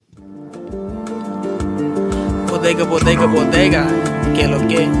bodega, bodega, bodega. Que lo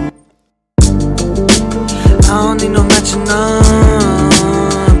que. I don't need no metronome,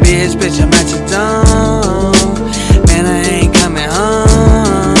 bitch, I'm at your dome. Man, I ain't coming home.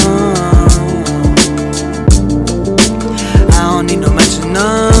 I don't need no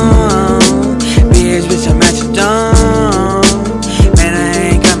metronome, bitch, I'm at your dome. Man, I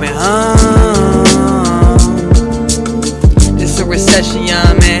ain't coming home. It's a recession,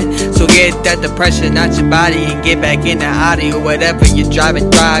 young man, so get that depression out your body and get back in the Audi or whatever you're driving.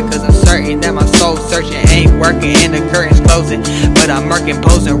 Cause I'm certain that my soul searching ain't working and the curtain's closing, but I'm murking,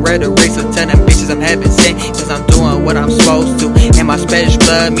 posing rhetoric, so tell them bitches I'm heaven sent, cause I'm doing what I'm supposed to, and my Spanish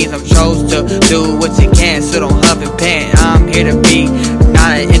blood means I'm chose to do what you can, so don't huff and pant. I'm here to be,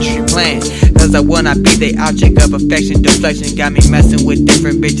 not an entry plan, cause I will not be the object of affection. Deflection got me messing with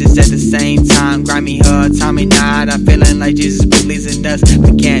different bitches at the same time. Grimy hug, Tommy Nod, I'm feeling like Jesus believes in us,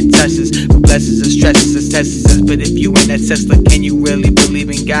 but can't touch us. Who blesses us, stresses us, tests us, but if you in that Tesla, can you really believe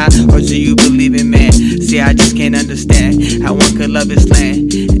in God, or do you believe in man? See, I just can't understand how one could love his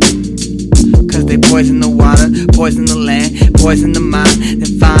land, cause they poison the water, poison the land, poison the mind,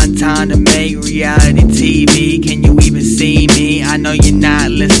 then find time to make reality TV. Can you even see me? I know you're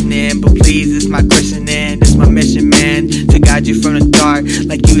not listening, but please, it's my christening, it's my mission, man, to guide you from the dark,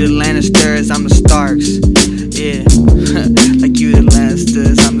 like you the Lannisters, I'm the Starks, yeah, like you the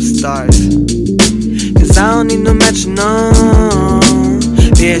Lannisters, I'm the Starks, cause I don't need no metronome,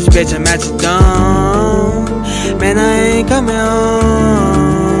 bitch, I'm at your dome. Man, I ain't coming home.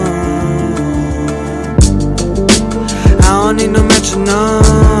 I don't need no metronome,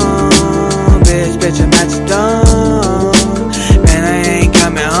 bitch, I'm at your dome. Man, I ain't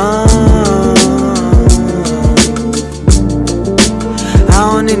coming home. I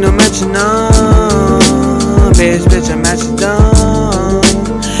don't need no metronome, bitch, I'm at your dome.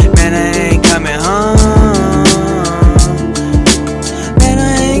 Man, I ain't coming home.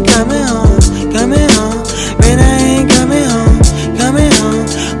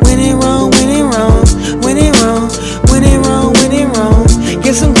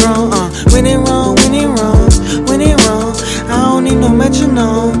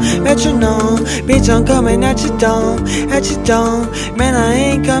 Metronome, bitch, I'm coming at your dome, man, I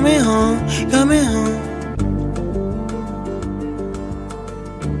ain't coming home,